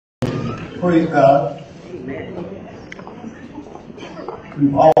Praise God.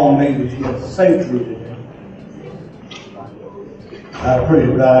 We've all made it here safely today. I pray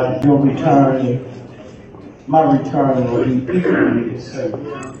to God that your return, my return, will be equally safe.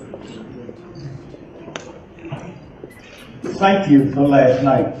 Thank you for last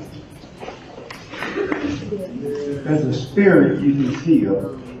night. There's a spirit you can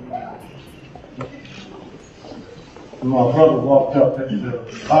feel. My brother walked up to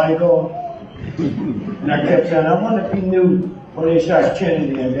the bodyguard, and I kept saying, I wonder if he knew when they shot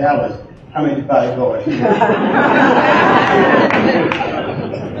Kennedy in Dallas, how many bodyguards he had.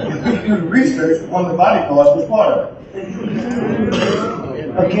 If we do the research, one of the bodyguards was part of it.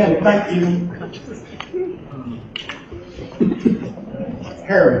 Again, thank you,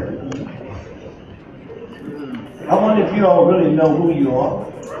 Harry. I wonder if you all really know who you are.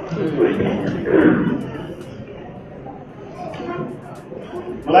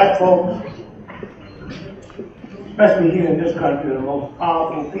 Black folks, especially here in this country, are the most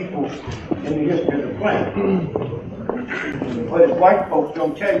powerful people in the history of the planet. But if white folks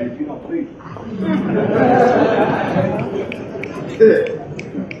don't tell you, you don't believe it.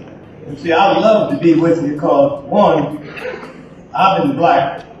 And see, I would love to be with you because, one, I've been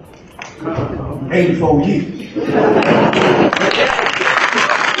black 84 years.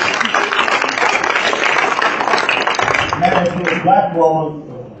 Married to a black woman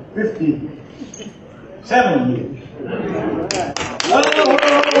 57 years.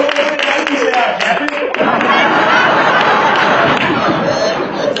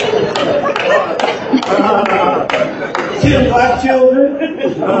 Two black children.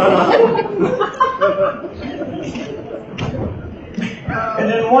 And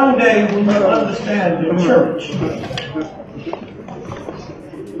then one day when you understand the church,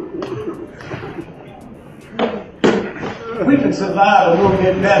 we can survive a little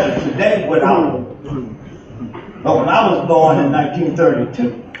bit better today without them. But when I was born in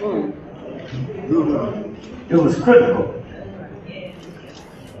 1932, it was critical.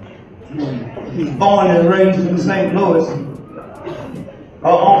 Born and raised in St. Louis, her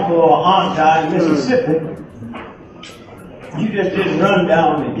uncle or aunt died in Mississippi. You just didn't run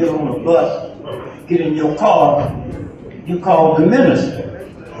down and get on a bus, get in your car. You called the minister,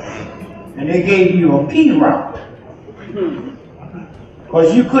 and they gave you a P route.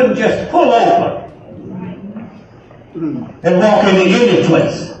 Because you couldn't just pull over and walk into any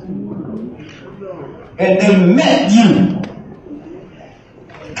place. And they met you,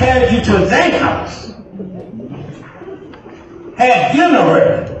 carried you to their house, had dinner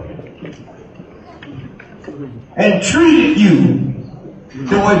ready, and treated you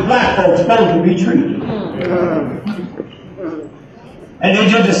the way black folks supposed to be treated. And they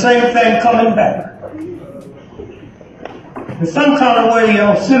did the same thing coming back. In some kind of way,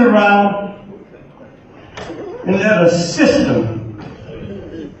 you'll sit around and let a system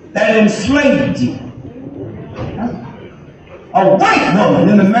that enslaved you. A white woman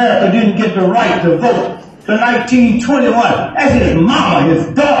in America didn't get the right to vote till 1921. That's his mama, his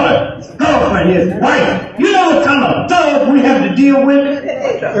daughter, his girlfriend, his wife. You know what kind of dog we have to deal with?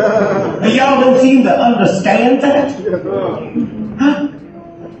 And y'all don't seem to understand that? Huh?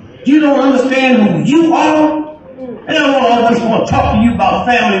 You don't understand who you are? And I don't always want to talk to you about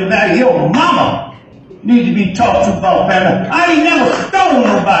family value. Your mama need to be talked to about family. I ain't never stole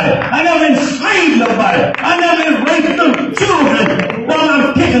nobody. I never enslaved nobody. I never raped them children while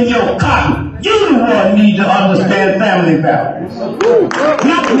I'm picking your cotton. You the one need to understand family values.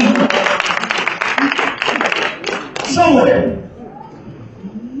 Not me. Somewhere.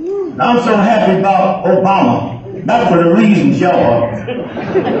 I'm so happy about Obama. Not for the reasons y'all are.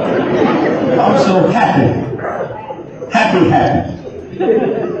 I'm so happy. Happy.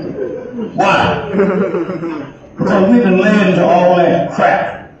 Why? Because we've been led into all that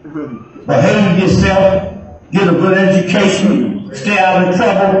crap. Behave yourself, get a good education, stay out of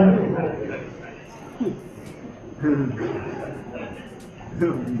trouble.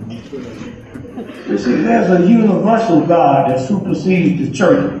 You see, there's a universal God that supersedes the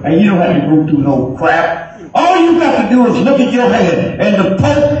church, and you don't have to go through no crap. All you got to do is look at your hand, and the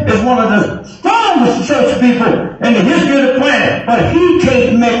Pope is one of the strongest church people in the history of the planet, but he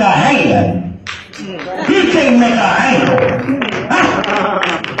can't make a hand. He can't make a ankle.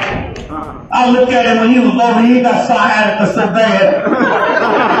 I looked at him when he was over here, he got sciatica so bad,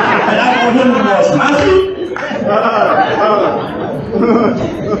 and I want him to wash my feet.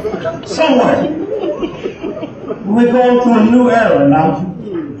 Somewhere. We're going through a new era now.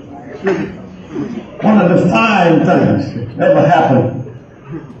 One of the fine things that ever happened,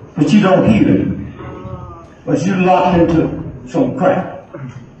 but you don't hear it, but you're locked into some crap.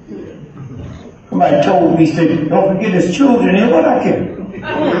 Somebody told me, said, don't forget his children here. What I care?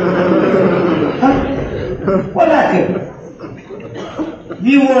 Huh? What I care? If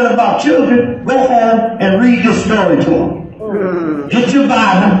you worry about children, go home and read this story to them. Get your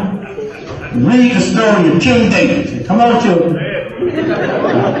Bible and read the story of King David. Come on, children.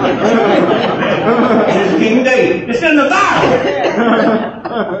 It's King David. It's in the Bible.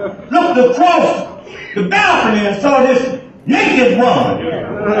 Looked across the balcony and saw this naked woman,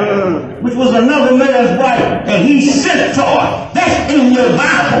 which was another man's wife, and he sent for her. That's in your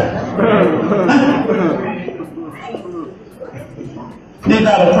Bible. They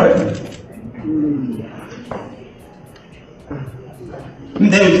got a pray.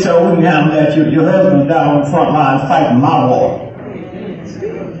 David told him that your husband died on the front line fighting my war.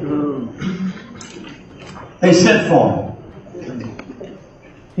 They sent for him.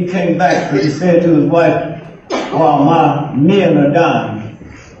 He came back and he said to his wife, while my men are dying,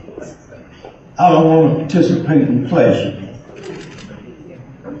 I don't want to participate in pleasure.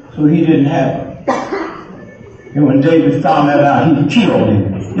 So he didn't have it. And when David found that out, he killed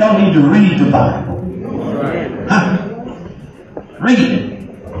him. Y'all need to read the Bible. Huh? Read it.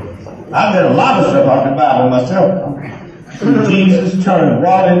 I've read a lot of stuff out the Bible myself. When Jesus turned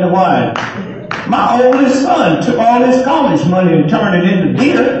water into wine. My oldest son took all his college money and turned it into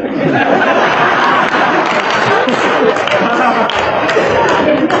beer.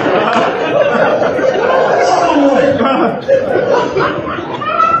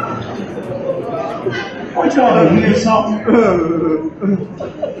 I want y'all to hear something.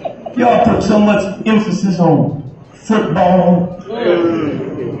 Y'all put so much emphasis on football,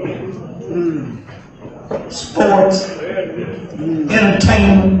 sports,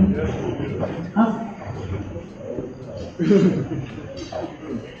 entertainment. Huh?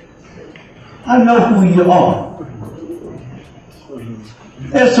 I know who you are.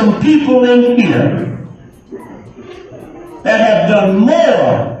 There's some people in here that have done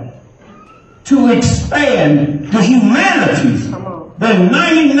more to expand the humanities than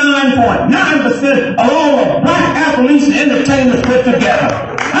 99.9% of all the black athletes and entertainers put together.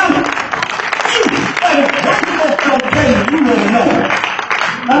 Huh? You really know it.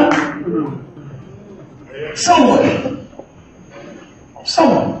 Huh? Someone.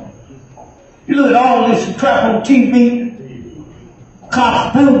 You look at all this crap on TV,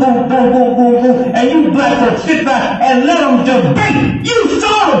 cops, boom, boom, boom, boom, boom, boom, and you black folks sit back and let them debate. You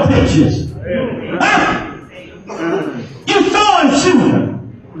saw the pictures. Huh? You saw them shooting.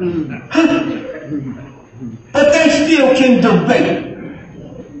 Huh? But they still can debate.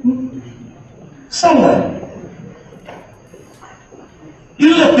 Somewhere.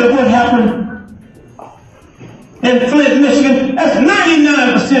 You looked at what happened in Flint, Michigan. That's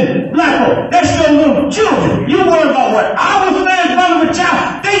 99% black folk. That's your little children. You worry about what I was saying in front of a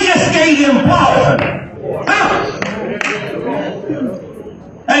child. They just gave him poison. Huh?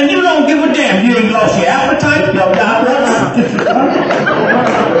 And you don't give a damn. You ain't lost your appetite. Your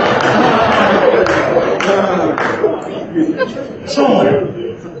somewhere.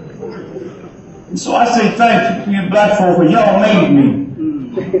 So I say thank you to you black folk, for y'all made me.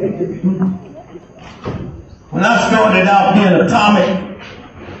 When I started out being a comic,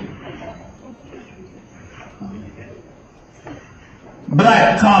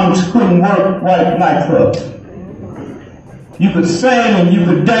 black comics couldn't work white nightclubs. You could sing and you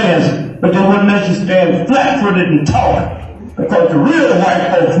could dance, but they wouldn't let you stand flat-footed and talk, because the real white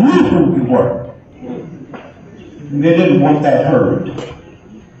folks knew who you were. And they didn't want that heard.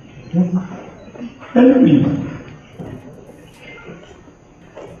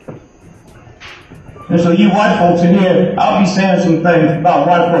 And so you white folks in here, I'll be saying some things about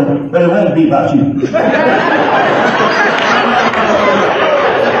white folks, but it won't be about you.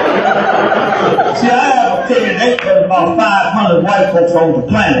 See, I have a opinion there's about 500 white folks on the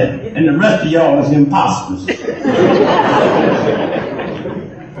planet, and the rest of y'all is imposters.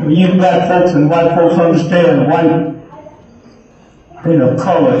 When you black folks and white folks understand white ain't a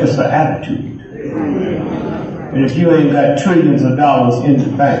color, it's an attitude. And if you ain't got trillions of dollars in the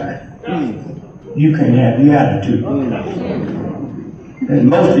bank, you can't have the attitude. And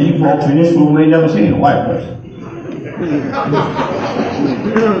most of you folks in this room ain't never seen a white person.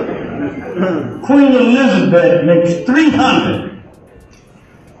 Queen Elizabeth makes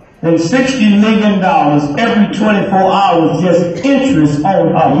 $360 million every 24 hours just interest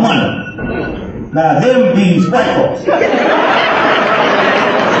on her money. Now them these white folks.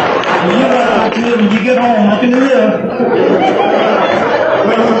 When you got to live, when you get home, look in the mirror.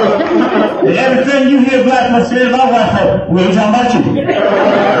 And everything you hear black folks say about white folks, we ain't talking about you.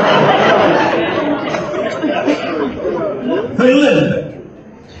 Queen Elizabeth.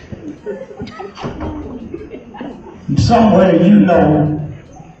 Somewhere you know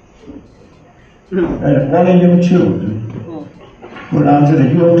that one of your children went out to the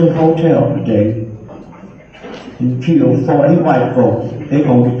Hilton Hotel today and killed 40 white folks. They're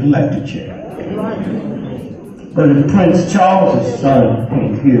going to get the electric chair. But if Prince Charles' son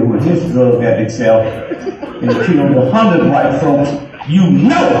came here with his drug addict self and killed 100 white folks, you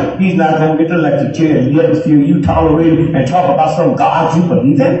know he's not going to get the electric chair, and yet still you tolerate it and talk about some God you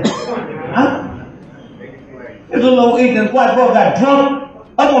believe in? Huh? This little ignorant white boy got drunk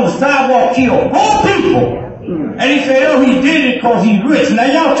up on the sidewalk, killed 4 people. And he said, oh, he did it because he's rich. Now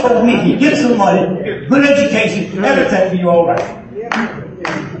y'all told me he get some money, good education, everything for you all right.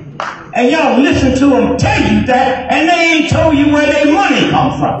 And y'all listen to them tell you that, and they ain't told you where their money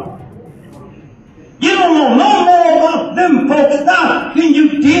come from. You don't know no more about them folks now than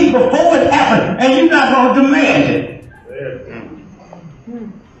you did before it happened, and you're not going to demand it.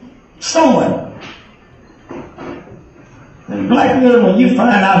 Somewhere. And black men, when you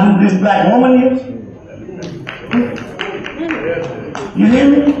find out who this black woman is, you hear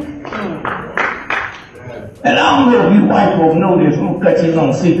me? And I don't know if you white folks know this, I'm going to cut you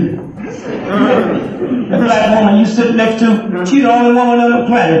on secret. The black woman you sit next to, she's the only woman on the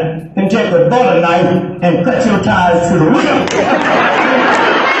planet can take a butter knife and cut your tires to the rim.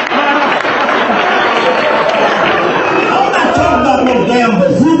 I'm not talking about no damn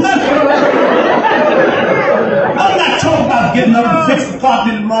bazooka. I'm not talking about getting up at 6 o'clock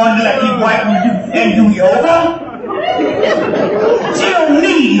in the morning like you white women do and do yoga. She don't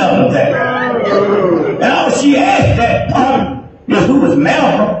need none of that. And all she asked that part is who was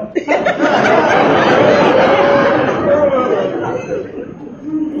Malcolm.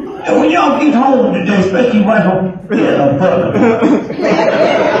 And when y'all get home today, especially white folks, get a butter.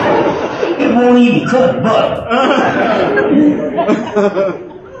 It won't even cut butter.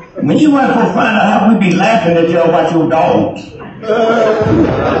 When you white folks find out how we be laughing at y'all about your dogs.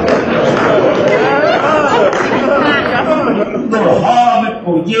 Go to Harvard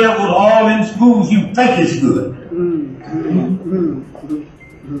or Yale or all in schools you think is good.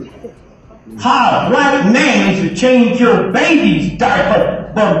 How black nannies to change your baby's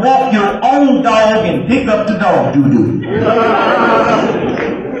diaper, but walk your own dog and pick up the dog doo-doo.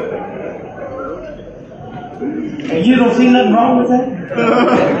 And you don't see nothing wrong with that?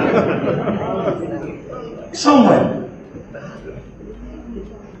 Somewhere.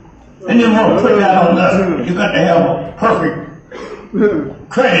 And they want to put that on us. You got to have a perfect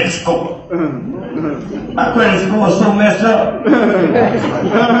credit score. My credit score is so messed up.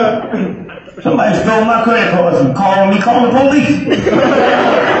 Somebody stole my credit cards and called me, call the police. And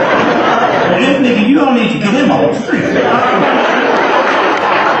this nigga, you don't need to get him on the street.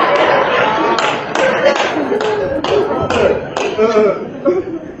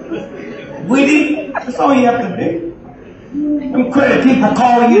 With it, that's all you have to do. Them credit people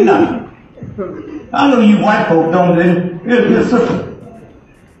calling you nothing. I know you white folk don't do it. Here, sister.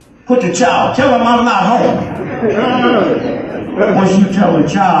 Put the child, tell him I'm not home. Once you tell a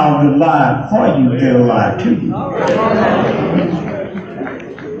child to lie for you, they'll lie to you.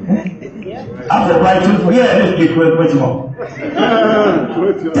 I'll go right to it. Yeah, let's get quick. What you want?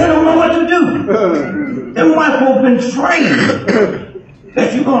 They don't know what to do. Them white folk been trained that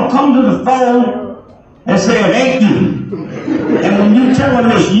you're going to come to the phone and say it ain't you. And when you tell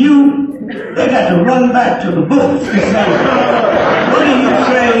them it's you, they got to run back to the books and say, what do you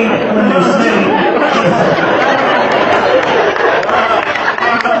say when they say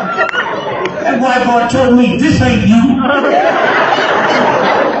that white boy told me this ain't you.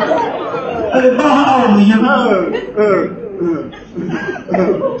 I said, boy, how old are you?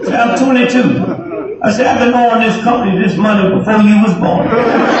 I said, I'm 22. I said, I've been owing this company this money before you was born.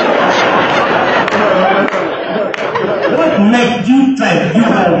 What makes you think you're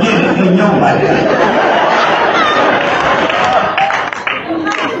going to get it in your lifetime?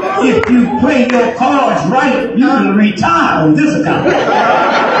 If you play your cards right, you can retire on this account.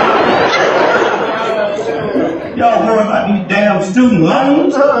 Y'all worry about these damn student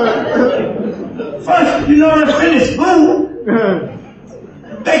loans? First, you know they finish school.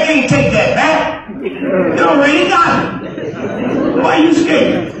 They can't take that back. They already got it. Why are you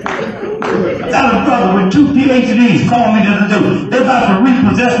scared? I got a brother with 2 PhDs called me the other day. They're about to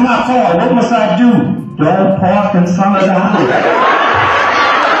repossess my car. What must I do? Don't park in front of the house.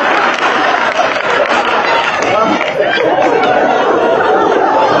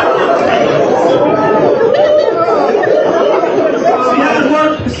 See how it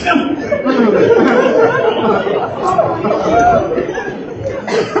works? It's simple.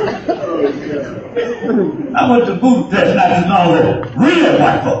 I went to Budapest not too long ago. real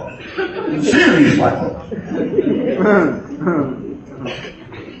white folks. Serious white folks.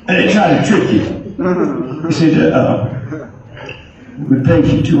 And they try to trick you. He said, we paid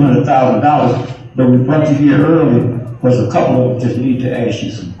you $200,000, but we brought you here early because a couple of them just need to ask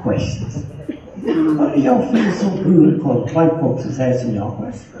you some questions. Why do y'all feel so good because white folks is asking y'all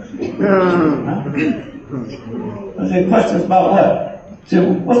questions? Huh? I said, questions about what? I said,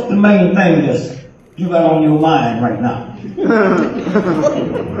 well, what's the main thing that's you got on your mind right now?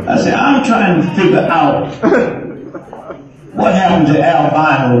 I said, I'm trying to figure out what happened to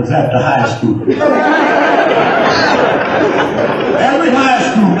albinos after high school. Every high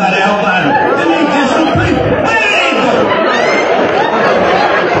school got albinos. And they disappear. Where did they go?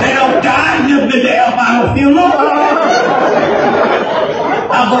 They don't die. Never been to albino funeral.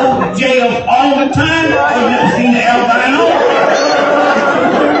 I go to jail all the time. I ain't never seen the albino.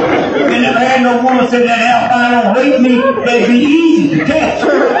 And never had no woman say that albino raped me. They'd be easy to catch.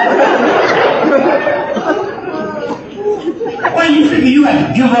 Why do you figure you have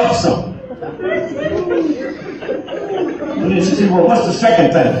to give up something? And then she said, well, what's the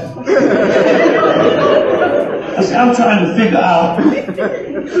second thing? I said, I'm trying to figure out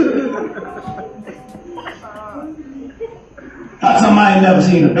how come I ain't never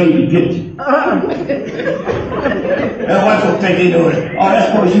seen a baby picture. And white folks think they know it. Oh,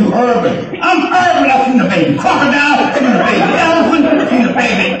 that's because you urban. I'm urban. I've seen a baby crocodile, I've seen a baby elephant, I've seen a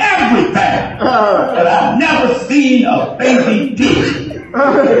baby everything. But I've never seen a baby pigeon.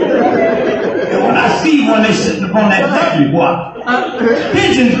 And when I see one, they sitting upon that electric wire.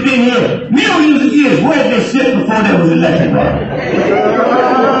 Pigeons been here millions of years. Where did they sit before there was electric wire?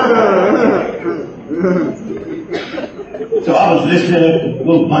 So I was listening to a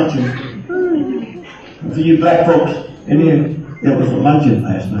little luncheon for you black folks, and then there was a luncheon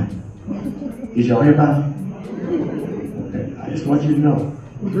last night. Did y'all hear about it? Okay, I just want you to know.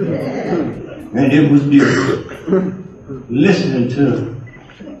 And it was beautiful. Listening to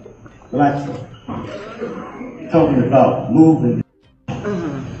black folks talking about moving,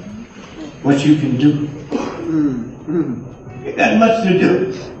 what you can do. You got much to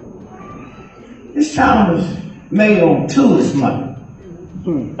do. This town was made on tourist money.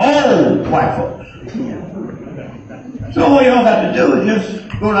 Old white folks. So all y'all got to do is just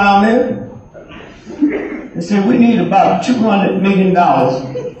go down there and say, we need about $200 million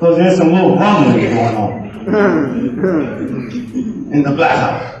because there's some little rumbling going on in the Black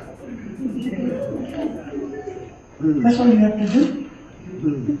House. That's all you have to do.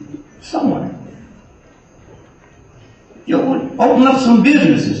 Somewhere. You open up some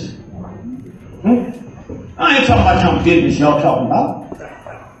businesses. I ain't talking about some business y'all talking about.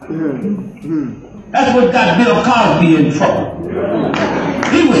 That's what got Bill Cosby in trouble.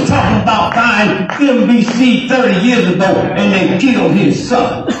 He was talking about buying NBC 30 years ago and they killed his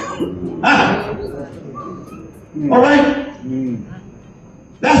son. Huh? All right?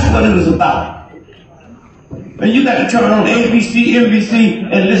 That's what it was about. And you got to turn on ABC, NBC,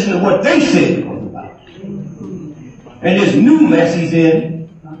 and listen to what they said it was about. And this new mess he's in,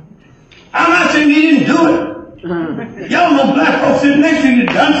 I'm not saying he didn't do it. Y'all know black folks sitting next to you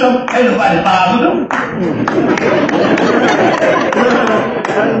done something, ain't nobody bothered them.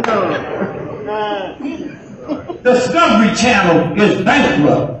 The Discovery Channel is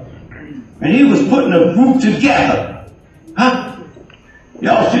bankrupt. And he was putting a group together. Huh?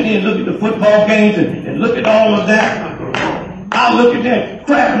 Y'all sit here and look at the football games and look at all of that. I look at that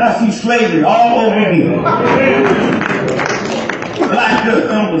crap and I see slavery all over here. Black girls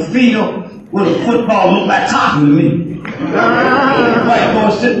on the field with a football look like cotton to me. White boy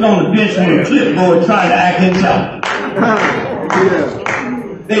sitting on the bench with a clipboard trying to act intelligent.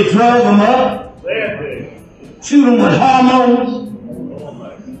 They drove him up, shoot him with hormones.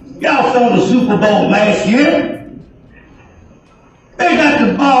 Y'all saw the Super Bowl last year. They got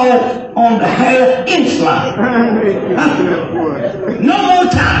the ball on the half-inch line. No more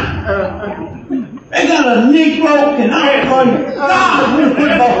time. They got a Negro and I'm going, God, with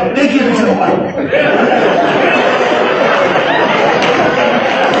football, they give it to a white.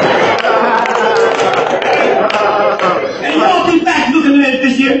 And y'all be back looking at it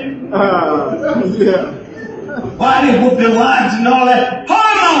this year? Why they whoop their wives and all that?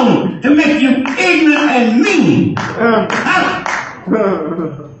 Hormones to make you ignorant and mean.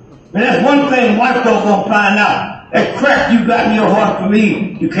 And that's one thing white folks gonna find out. That crack you got in your heart for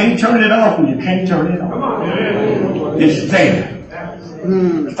me, you can't turn it off and you can't turn it on. It's there.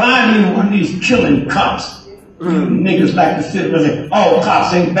 Find me one of these killing cops. You niggas like to sit and say, all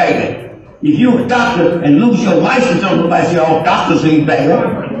cops ain't bad. If you're a doctor and lose your license, don't nobody say all doctors ain't bad.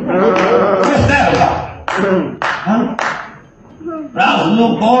 What's that about? Huh? When I was a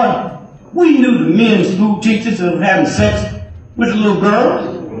little boy, we knew the men's school teachers that were having sex with the little girls.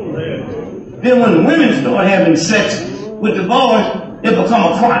 Then when the women started having sex with the boys, it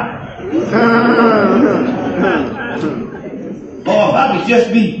become a crime. Boy, if I could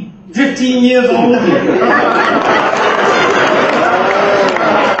just be 15 years old again.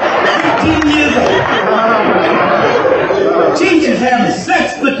 15 years old. Teachers having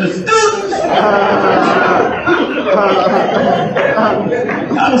sex with the students.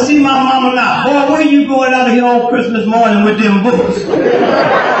 I can see my mama now. Boy, where you going out of here on Christmas morning with them books?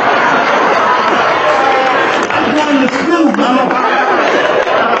 I'm going to school, mama.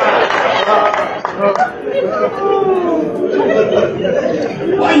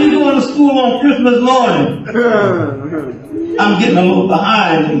 Why are you going to school on Christmas morning? I'm getting a little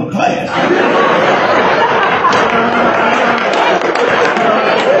behind in my class.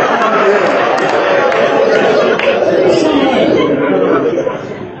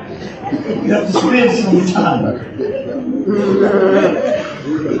 You have to spend some time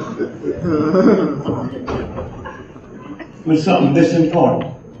with something this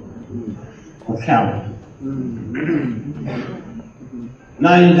important. Calendar.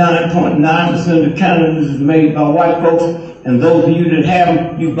 99.9% of the calendars is made by white folks, and those of you that have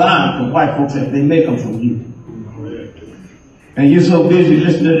them, you buy them from white folks if they make them from you. And you're so busy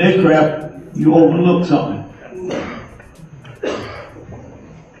listening to their crap, you overlook something.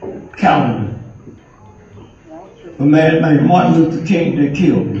 Calendar. A man named Martin Luther King, they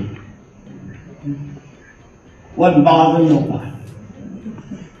killed him. Wasn't bothering nobody.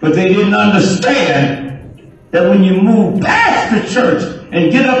 But they didn't understand that when you move past the church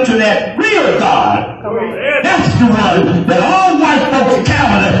and get up to that real God, that's the one that all white folks'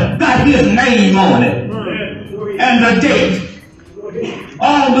 calendar got his name on it. And the date.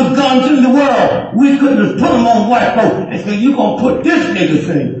 All the guns in the world, we couldn't have put them on white folks and say, you're going to put this nigga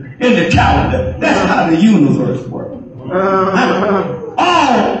thing in the calendar. That's how the universe works.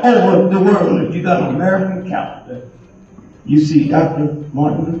 All over the world, if you got an American calendar, you see Dr.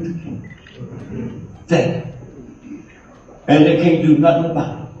 Martin Luther King there. And they can't do nothing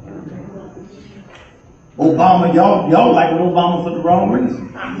about it. Obama, y'all like Obama for the wrong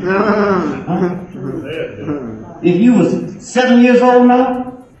reason. Huh? If you was 7 years old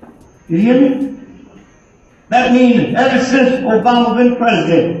now, you hear me? That means ever since Obama been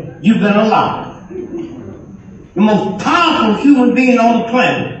president, you've been alive. The most powerful human being on the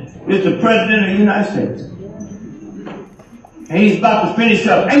planet is the president of the United States. And he's about to finish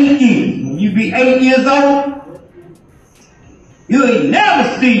up 8 years. When you be 8 years old, you ain't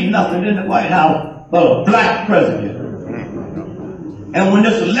never seen nothing in the White House but a black president. And when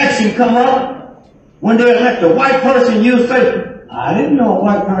this election come up, when they elect a white person, you say, I didn't know a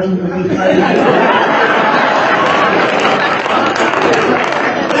white person could be president.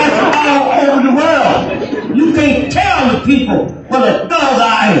 That's all over the world. You can't tell the people what a thug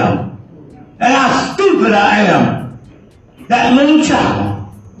I am and how stupid I am. That little child,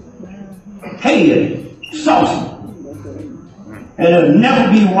 hated, saucy, and it'll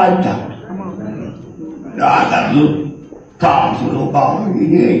never be wiped out. I got little problems with Obama. He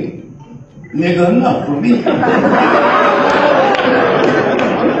ain't nigga enough for me. I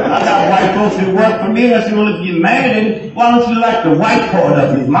got white folks that work for me. I said, well, if you're mad, then why don't you like the white part of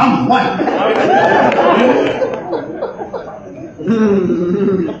me? Mama's white.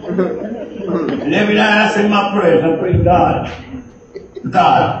 And every night I say my prayers, I pray to God,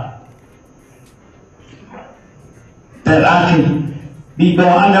 that I can be born.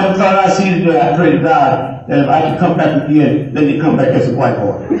 I never thought I'd see the day. I pray to God that if I can come back again, let me come back as a white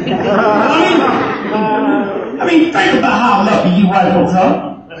boy. I mean, think about how lucky you white folks are.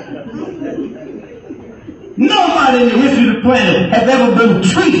 Nobody in the history of the planet has ever been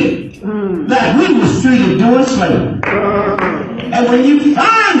treated like we was treated during slavery. And when you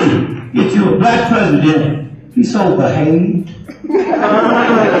finally get you a black president, he's so behaved.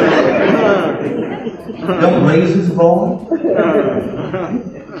 Don't raise his voice.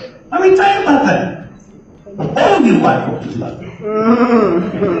 I mean, think about that. All you white folks is like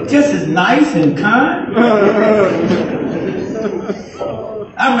that. Just as nice and kind.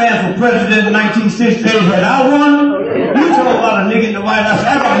 I ran for president in 1968. Had I won, you told about a nigga in the White House.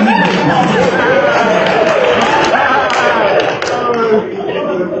 I got a nigga in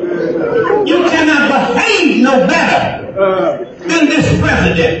the You cannot behave no better than this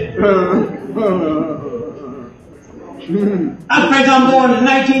president. I think I'm born in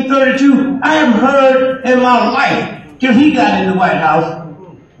 1932. I haven't heard in my life, till he got in the White House,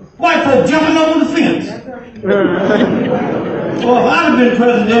 white folk jumping over the fence. Well, if I'd have been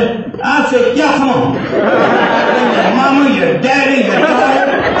president, I'd say, y'all come on. Your mama, your daddy, your daughter.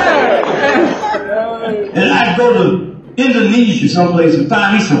 And I'd go to Indonesia someplace and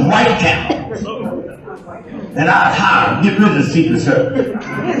find me some white camels. And I'd hire them, get rid of the Secret Service.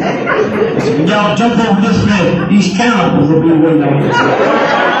 I said, when y'all jump over this man, these cannibals will be waiting on you.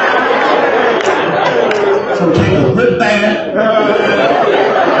 So take a good bath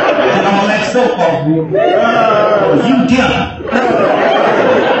and all that soap off you. You dinner.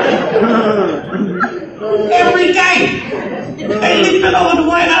 Every day. And you've been over the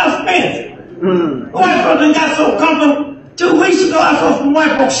White House fence. The white folks done got so comfortable. 2 weeks ago, I saw some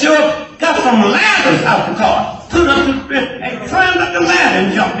white folks show up, got some ladders out the car, stood up to the fence, and climbed up the ladder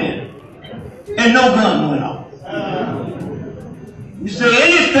and jumped in. And no gun went off. You say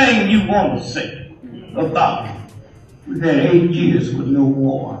anything you want to say about it. We've had 8 years with no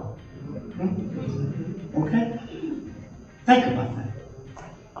war. Okay? Think about that.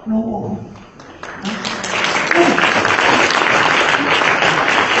 No war.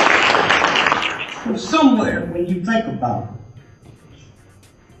 So somewhere, when you think about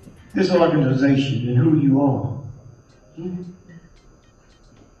this organization and who you are,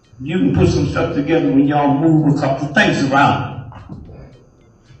 you can put some stuff together when y'all move a couple of things around.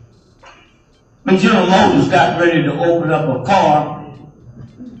 When General Motors got ready to open up a car,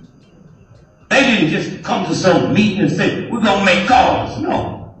 they didn't just come to some meeting and say, we're going to make cars.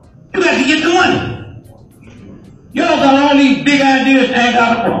 No. You got to get the money. Y'all got all these big ideas and ain't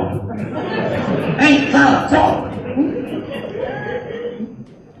got a problem. Ain't got a problem.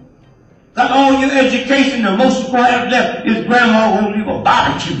 Got all your education, the most you have left is grandma will leave a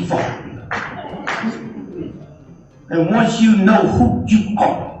barbecue for you. And once you know who you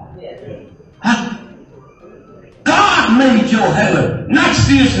are, God made your hair not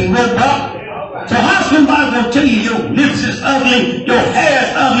serious and robust. So how somebody gonna tell you your lips is ugly, your hair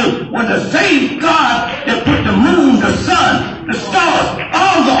is ugly, when the same God that put the moon, the sun, the stars,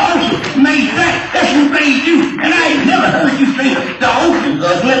 all the oceans made that, that's who made you. And I ain't never heard you say the ocean's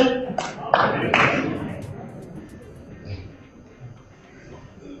ugly.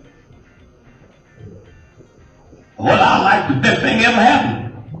 What I like, the best thing ever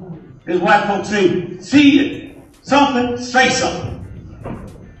happened is white folks say, see it, something, say something.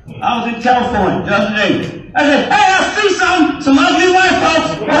 I was in California the other day. I said, hey, I see some ugly white folks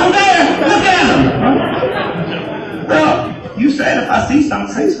over there. Look at them. Well, you said if I see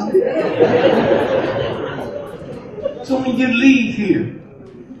something, say something. So when you leave here,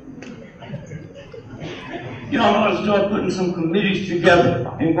 you know, I start putting some committees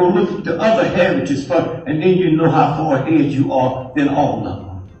together and go look at the other heritages first, and then you know how far ahead you are than all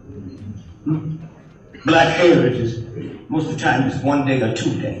of them. Black heritage, most of the time it's 1 day or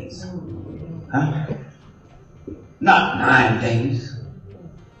 2 days. Huh? Not 9 days.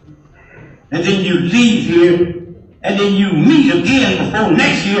 And then you leave here, and then you meet again before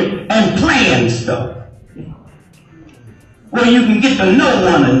next year and plan stuff. Where you can get to know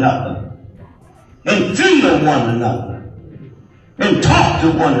one another, and feel one another, and talk to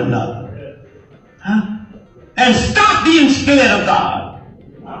one another. Huh? And stop being scared of God.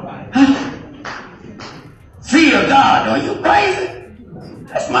 Huh? Fear God. Are you crazy?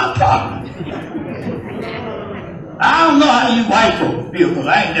 That's my problem. I don't know how you white folks feel, because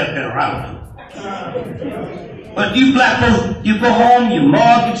I ain't never been around you. But you black folks, you go home, your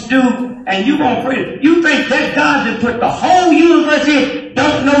mortgage due, and you won't pray. You think that God that put the whole universe here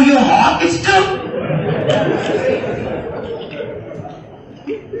don't know your mortgage due?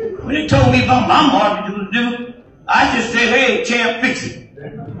 When they told me about my mortgage was due, I just said, hey, champ, fix it.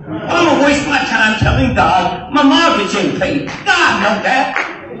 I'm going to waste my time telling God my mortgage ain't paid. God knows that.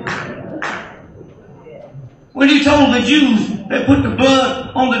 When he told the Jews, they put the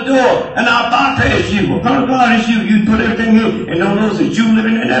blood on the door, and our bypass you. What kind of God is you? You put everything in, and don't know there's a Jew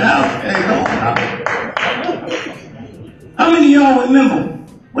living in that house. Hey, come on now. How many of y'all remember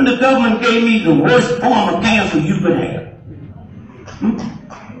when the government gave me the worst form of cancer you could have?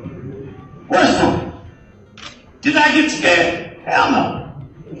 Worst one. Did I get scared? Hell no.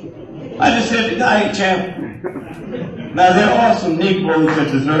 I just said to God, hey, champ, now there are some Negroes that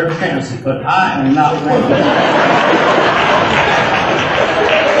deserve cancer, but I am not one of them.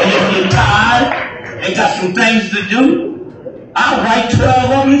 And if you're tired and got some things to do, I'll write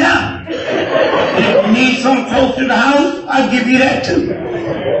 12 of them down. And if you need something close to the house, I'll give you that too.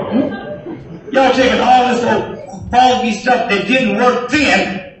 Y'all taking all this old foggy stuff that didn't work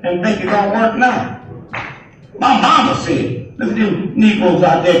then and think it gonna work now. My mama said, look at them Negroes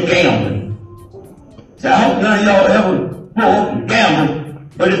out there gambling. So I hope none of y'all ever go up and gamble,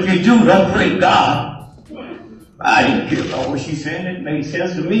 but if you do, don't pray God. I didn't care about what she said. It made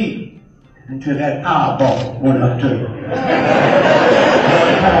sense to me until that Powerball went up to her.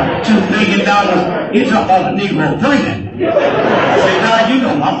 $2 million. You're talking about a Negro praying. I said, God, you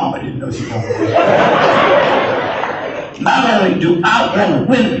know my mama didn't know she was. Not only do I want to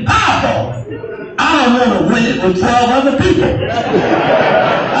win the Powerball, I don't want to win it with 12 other people. I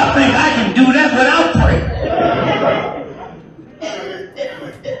think I can do that without praying.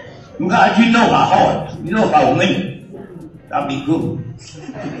 God, you know my heart. You know if I win, I'll be good.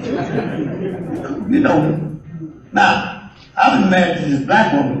 You know, now, I've been married to this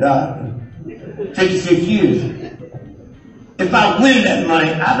black woman, God, for 56 years. If I win that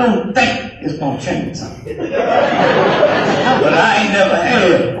money, I don't think it's going to change something. But I ain't never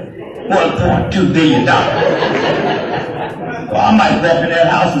had $1.2 billion. Well, I might walk in that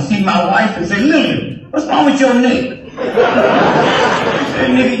house and see my wife and say, Lillian, what's wrong with your neck? She said,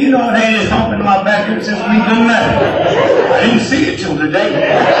 nigga, you know I had this hump in my back here since we've been married. I didn't see it till today.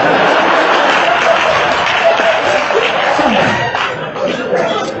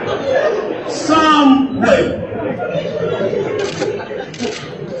 Some way,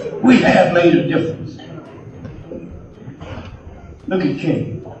 we have made a difference. Look at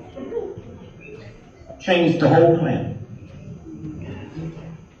King. Changed the whole planet.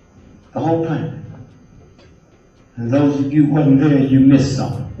 The whole planet. And those of you who wasn't there, you missed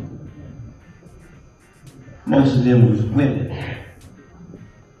something. Most of them was women.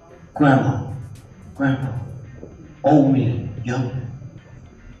 Grandma, old men, young men.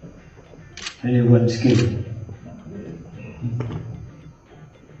 And they wasn't scared.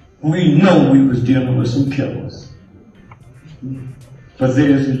 We know we was dealing with some killers. But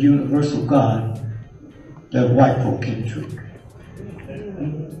there's a universal God that white folk can't trick.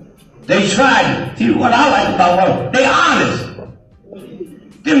 They tried it. See, what I like about them, they honest.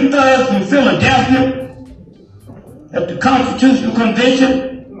 Them thugs from Philadelphia at the Constitutional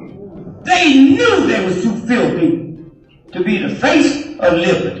Convention, they knew they was too filthy to be the face of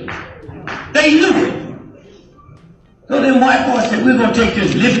liberty. They knew it. So them white boys said, we're going to take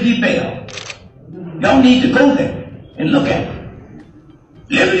this Liberty Bell. Y'all need to go there and look at it.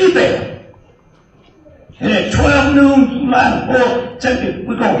 Liberty Bell. And at 12 noon, July 4th,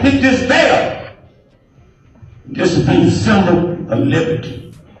 we're going to hit this bell. This will be the symbol of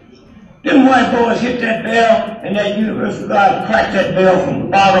liberty. Them white boys hit that bell, and that universal God cracked that bell from the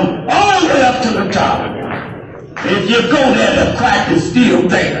bottom all the way up to the top. And if you go there, the crack is still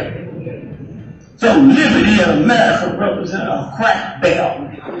there. So liberty in America represents a cracked bell.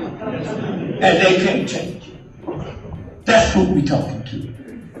 And they can't change it. That's what we're talking to.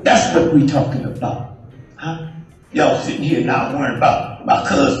 That's what we're talking about. Huh? Y'all sitting here now worrying about my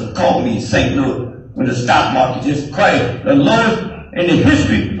cousin called me in St. Louis when the stock market just crashed. The lowest in the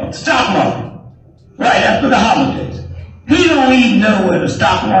history of the stock market. Right after the holidays. He don't even know where the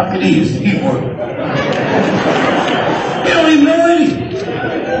stock market is and he works. He don't even know where it is.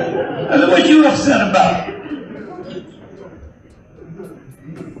 That's what you upset about.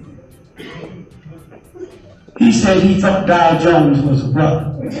 He said he thought Dow Jones was a brother.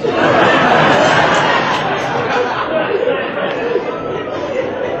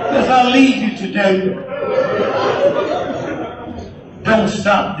 As I leave you today, don't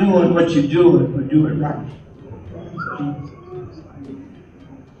stop doing what you're doing, but do it right.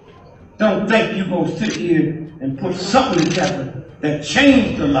 Don't think you're going to sit here and put something together that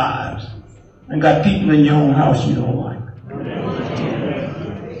changed the lives and got people in your own house you don't like.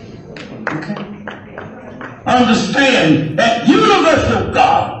 Okay? Understand that universal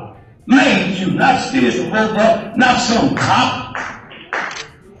God made you, not spiritual robot, not some cop.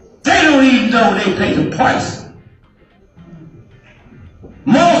 They don't even know they pay the price.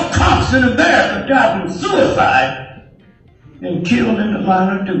 More cops in America die from suicide than killed in the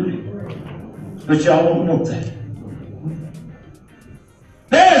line of duty. But y'all don't know that.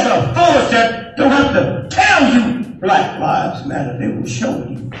 There's a force that don't have to tell you Black Lives Matter. They will show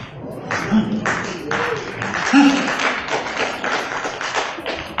you.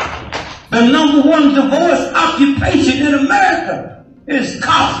 The number one divorce occupation in America is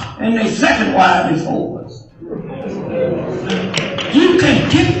cops, and their second wife is whores. You can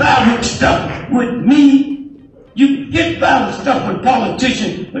get by with stuff with me. You can get by with stuff with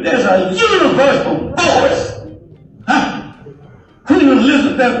politicians, but there's a universal force. Queen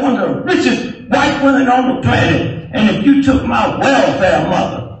Elizabeth, one of the richest white women on the planet, and if you took my welfare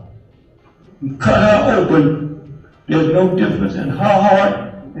mother and cut her open, there's no difference in her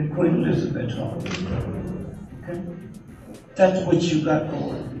heart and Queen Elizabeth's heart. Okay? That's what you got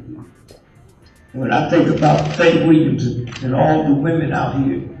going. When I think about Faye Williams and all the women out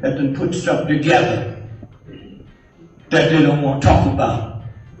here that done put stuff together, that they don't want to talk about.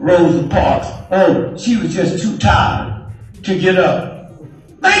 Rosa Parks, oh, she was just too tired to get up.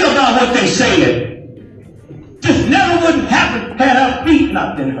 Think about what they said. Just never wouldn't happen had her feet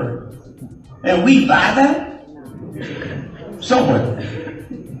not been hurt. And we buy that? Somewhere.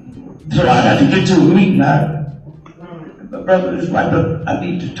 So I got to get to a meeting now. But brother, this is right, but I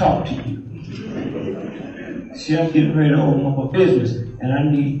need to talk to you. See, I'm getting ready to open up a business, and I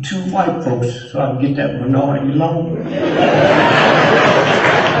need 2 white folks so I can get that minority loan.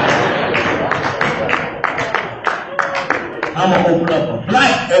 I'm going to open up a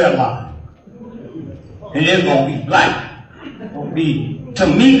black airline. And it's going to be black. It's going to be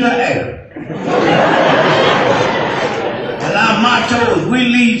Tamika Air. And our motto is, we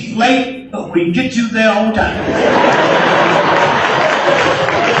leave late, but we get you there on time.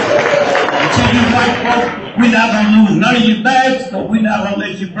 Until you white folks, we're not going to lose none of your bags, but we're not going to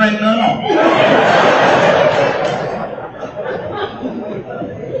let you bring none on.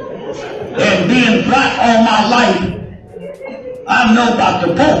 And being black all my life, I know about the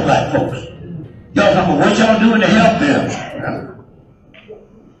poor black folks. Y'all talking about what y'all doing to help them?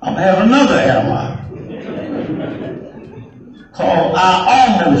 I'm going to have another airline called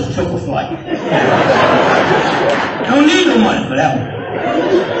I Almost Took a Flight. Don't need no money for that one.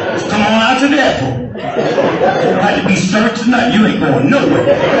 Just come on out to the airport. You don't have to be searched tonight. You ain't going nowhere.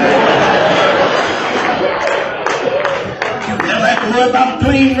 You never have to worry about the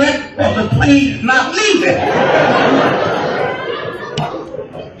plane wreck or the plane is not leaving.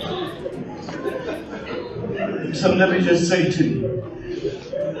 So let me just say to you,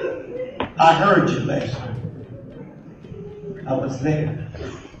 I heard you last night. I was there.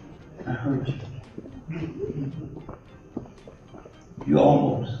 I heard you. You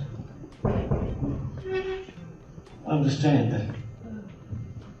almost understand that.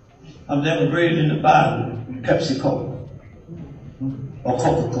 I've never read in the Bible Pepsi-Cola or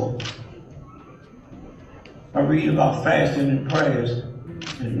Coca-Cola. I read about fasting and prayers,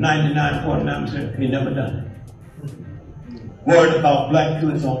 and 99.9% he never done it. Worried about black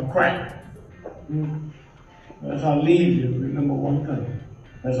kids on crack. As I leave you, remember one thing.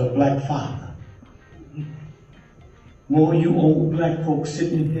 As a black father, more of you old black folks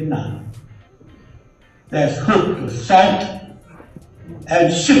sitting in here now that's hooked with salt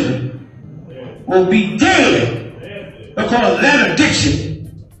and sugar will be dead because of that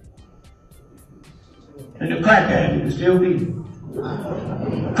addiction. And the crack addict will still be.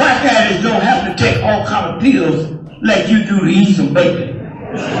 Crack addicts don't have to take all kind of pills like you do to eat some bacon.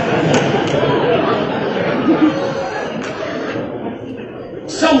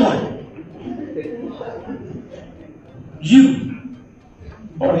 Someone, you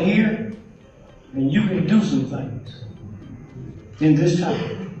are here and you can do some things in this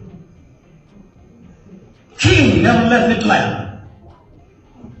time. King never left Atlanta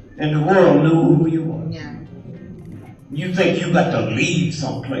and the world knew who you were. Yeah. You think you got to leave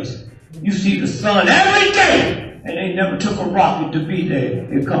someplace. You see the sun every day and they never took a rocket to be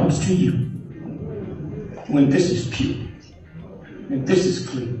there. It comes to you when this is pure and this is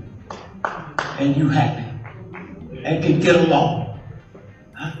clean and you happy and can get along.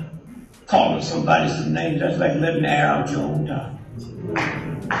 Huh? Calling somebody some names, that's like letting the air out your own time.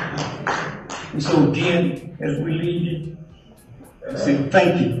 And so again, as we leave you, I say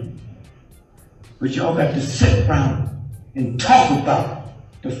thank you. But y'all got to sit around and talk about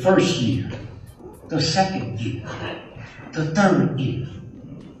the first year, the second year, the third year.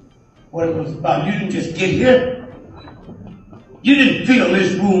 What it was about. You didn't just get here. You didn't fill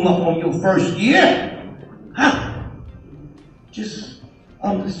this room up on your first year. Huh? Just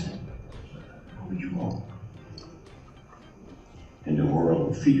understand who you are. And the world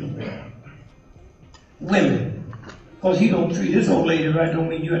will feel that. Women, because he don't treat this old lady right, don't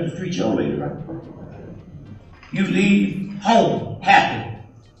mean you have to treat your lady right. You leave home happy.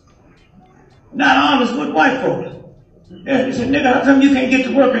 Not honest with white folks. They said, nigga, how come you can't get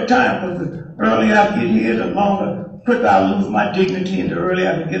to work in time? Because the earlier I get here, the longer, quicker I lose my dignity, and the earlier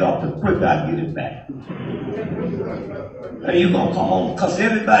I can get off, the quicker I get it back. And you gonna come home, cuss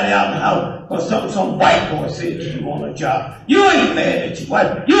everybody out in the house, because some white boy said to you on a job. You ain't mad at your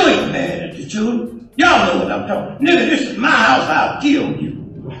wife. You ain't mad at your children. Y'all know what I'm talking. Nigga, this is my house. I'll kill you.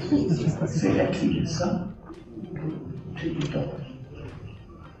 Say that to your son, to your daughter.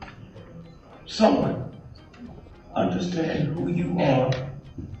 Someone understand who you are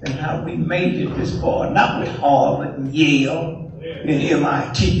and how we made it this far, not with Harvard and Yale and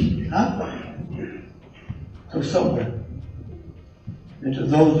MIT, huh? So someone, and to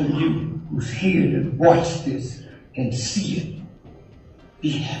those of you who's here to watch this and see it,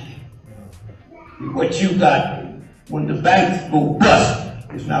 be happy. What you got when the banks go bust,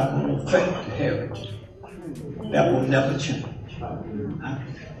 it's not going to affect the heritage. That will never change. Huh?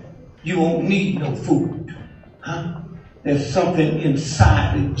 You won't need no food. Huh? There's something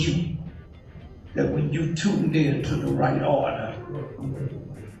inside of you that when you tune in to the right order,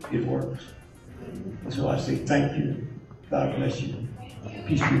 it works. So I say thank you. God bless you.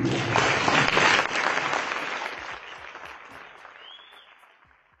 Peace be with you.